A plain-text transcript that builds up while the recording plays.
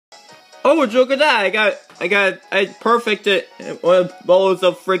Oh, would you look at that? I perfected one of those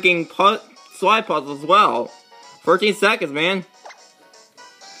of freaking slide puzzles as well. 13 seconds, man.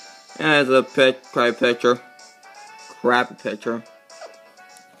 That's a crappy picture. Crappy picture.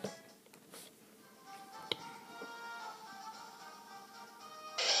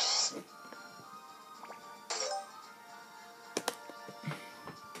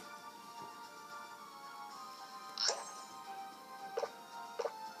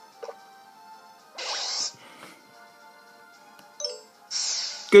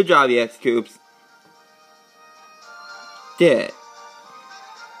 Good job, EX Coops. Did it.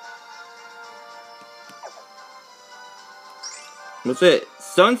 That's it.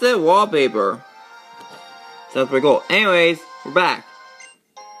 Sunset wallpaper. Sounds pretty cool. Anyways, we're back.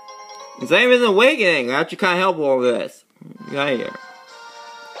 It's not even awakening. I actually kind of help all this. Get out of here.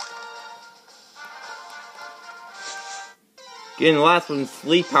 Getting the last one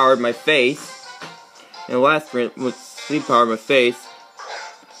sleep powered my face. And the last one was sleep powered my face.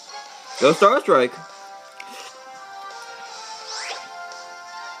 Go Star Strike.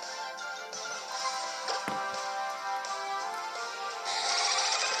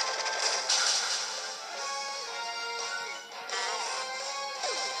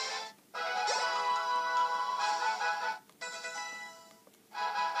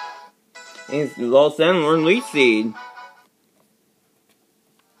 And it's Los Angeles Leech Seed.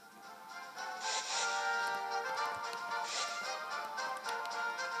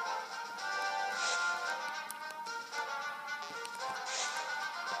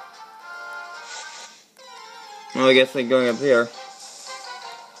 Well, I guess I'm going up here.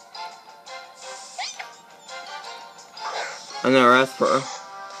 Another Esper.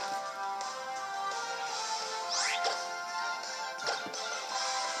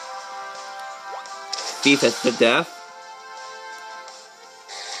 Defense to death.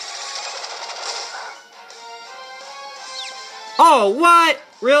 Oh, what?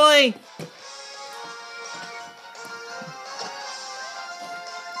 Really?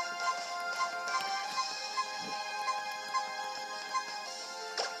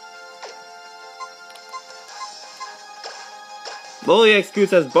 Bully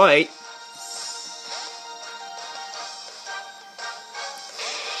Excuse has bite.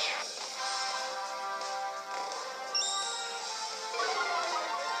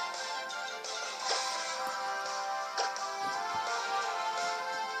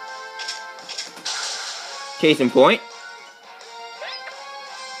 Case in point.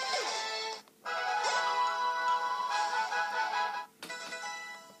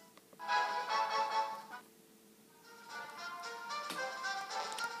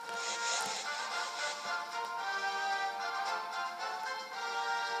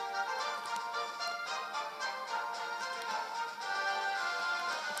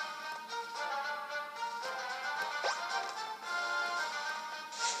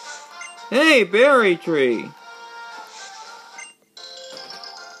 Hey, berry tree.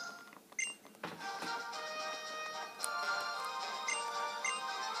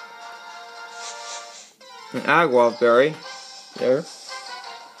 An agua berry. There.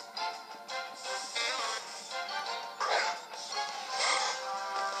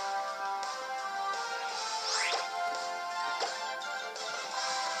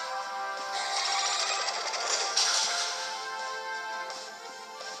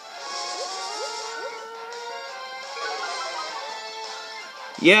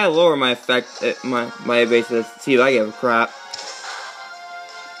 Yeah, lower my effect, my basis. See if I give a crap.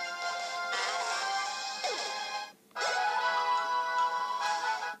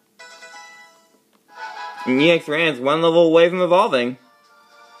 And EX Rand's one level away from evolving.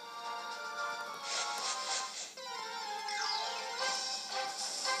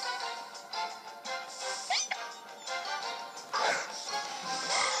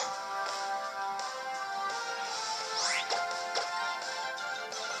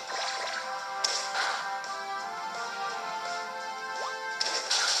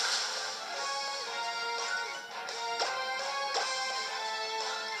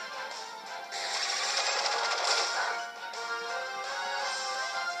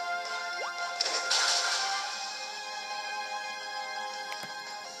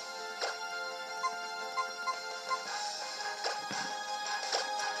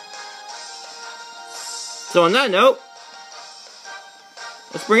 So on that note,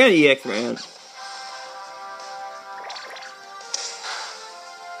 let's bring in EX Rand.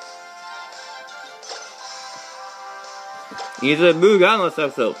 He's a move on this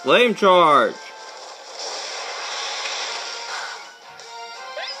episode. Flame Charge!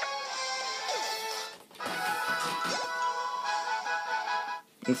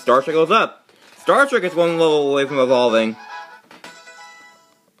 And Star Trek goes up. Star Trek is one level away from evolving.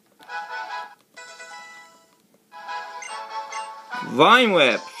 Vine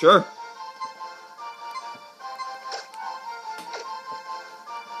Whip, sure.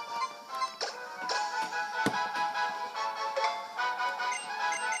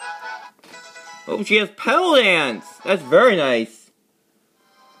 Oh, she has Pedal Dance! That's very nice.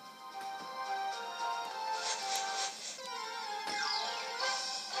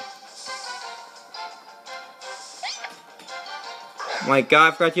 Oh my god,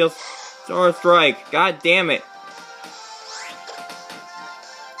 I forgot to use Star Strike. God damn it.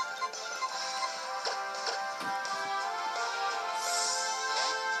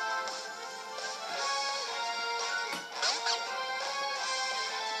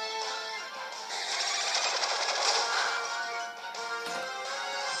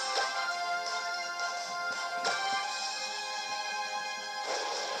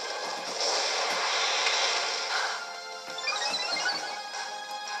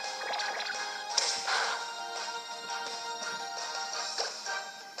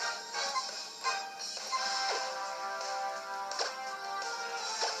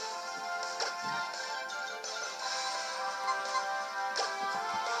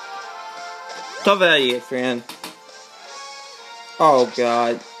 Tough idiot, fan. Oh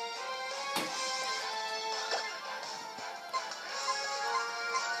god.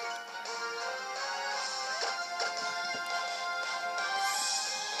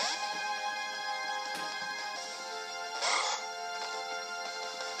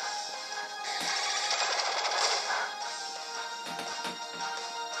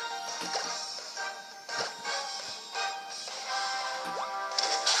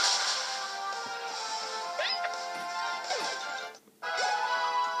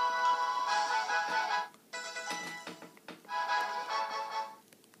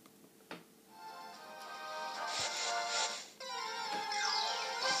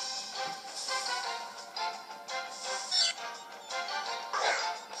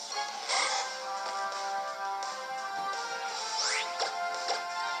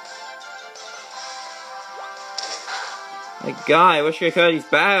 My god, I wish I could have these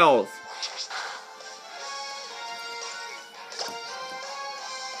battles.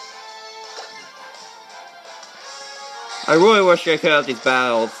 I really wish I could have these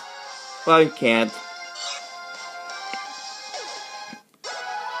battles, but I can't.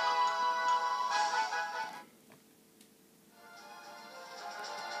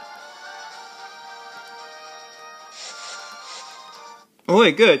 Oh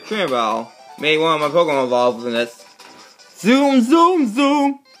wait, good, Trainer Battle. Maybe one of my Pokemon evolves in this. Zoom, zoom,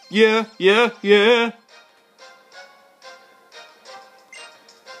 zoom! Yeah, yeah, yeah!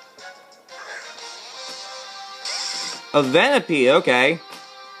 A Venipede, okay.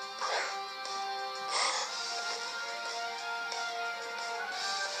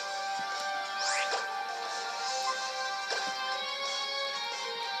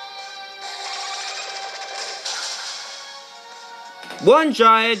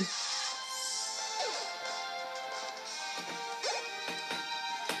 One-shot!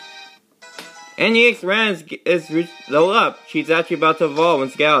 NEX Ren is leveled up. She's actually about to evolve when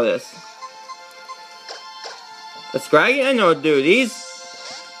Scaldus. A Scraggy? I know what to do these.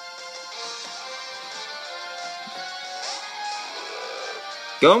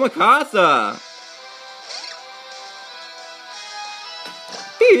 Go Mikasa!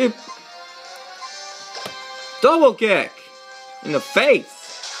 Beep! Double kick! In the face!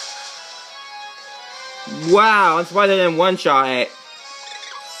 Wow, that's why they didn't one-shot it.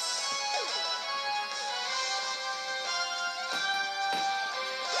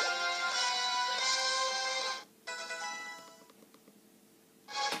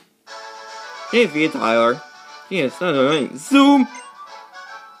 Hey, via Tyler. Yeah, it's not annoying. Zoom!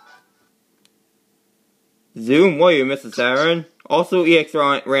 Zoom? What are you, Mrs. Aaron? Also, EX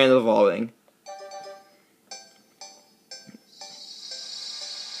ran evolving.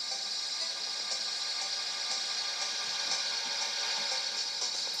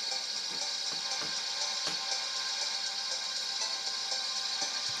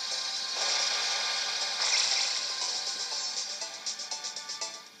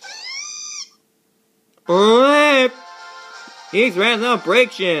 Blip! EX ran out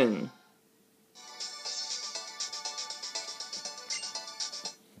breaction.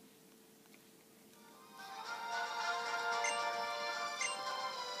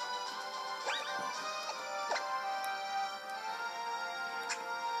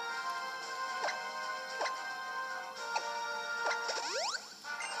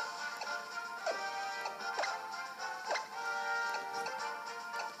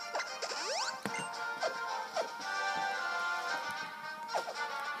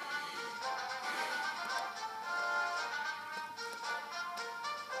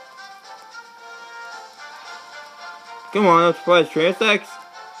 Come on, let's play Transdex.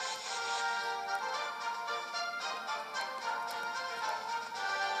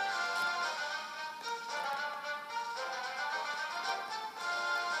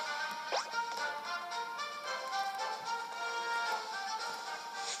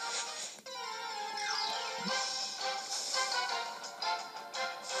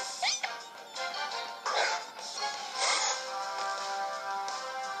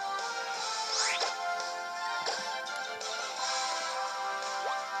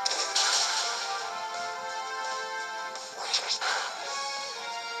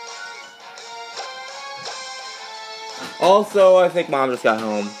 Also, I think Mom just got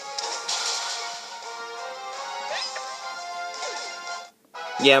home.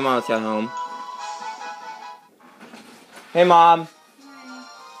 Yeah, Mom just got home. Hey, Mom.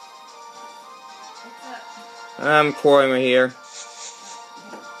 I'm recording right here.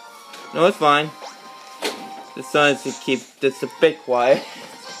 No, it's fine. The son is to keep this a bit quiet.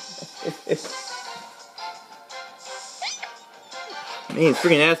 Man,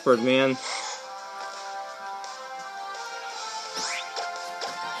 freaking Asperger's, man.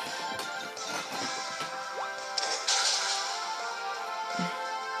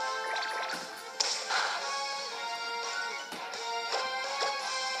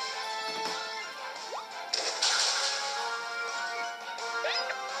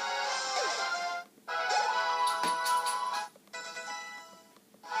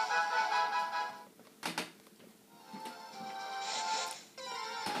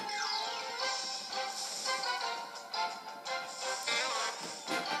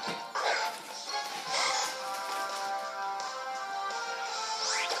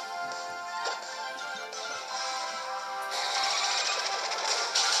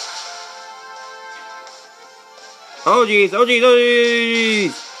 Oh jeez, oh jeez, oh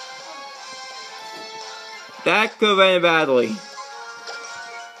jeez! That could have ended badly.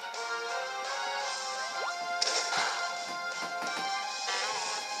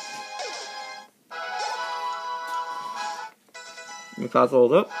 Mikasa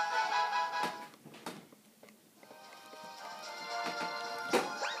hold up.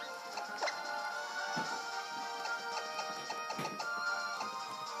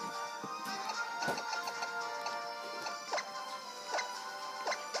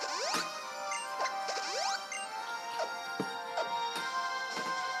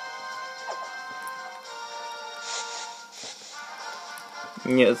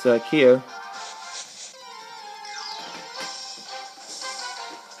 Yeah, it's here.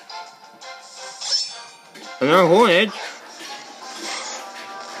 Another Hornage.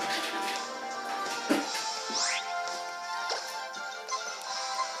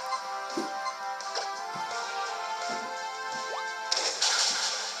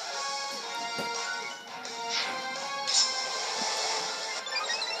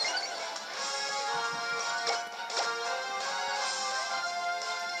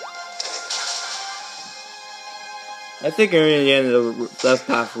 I think we're near the end of the left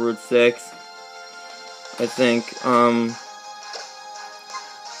half of Route 6. I think,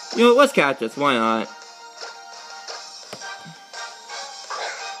 you know, let's catch this, why not?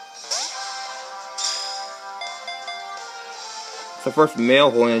 It's the first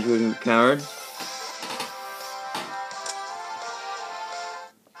male Hornage we've encountered.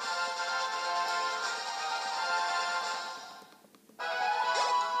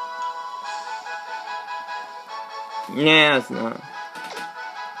 Nah, it's not.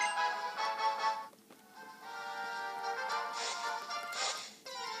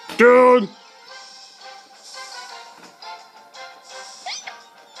 Dude!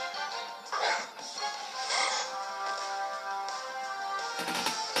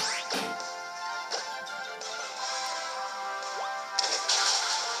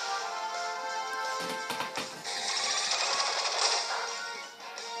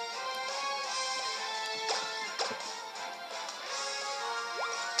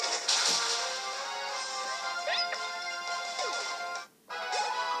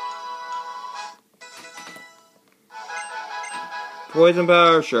 Poison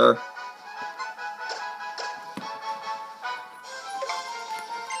power, sure.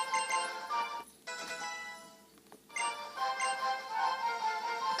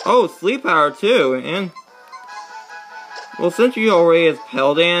 Oh, sleep power too, and well, since you already have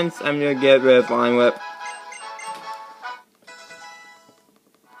Pell Dance, I'm gonna get rid of Vine Whip.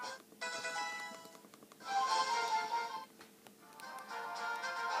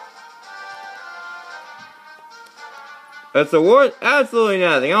 That's the worst. Absolutely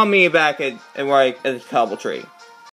nothing. I'll meet you back at the Cobble Tree.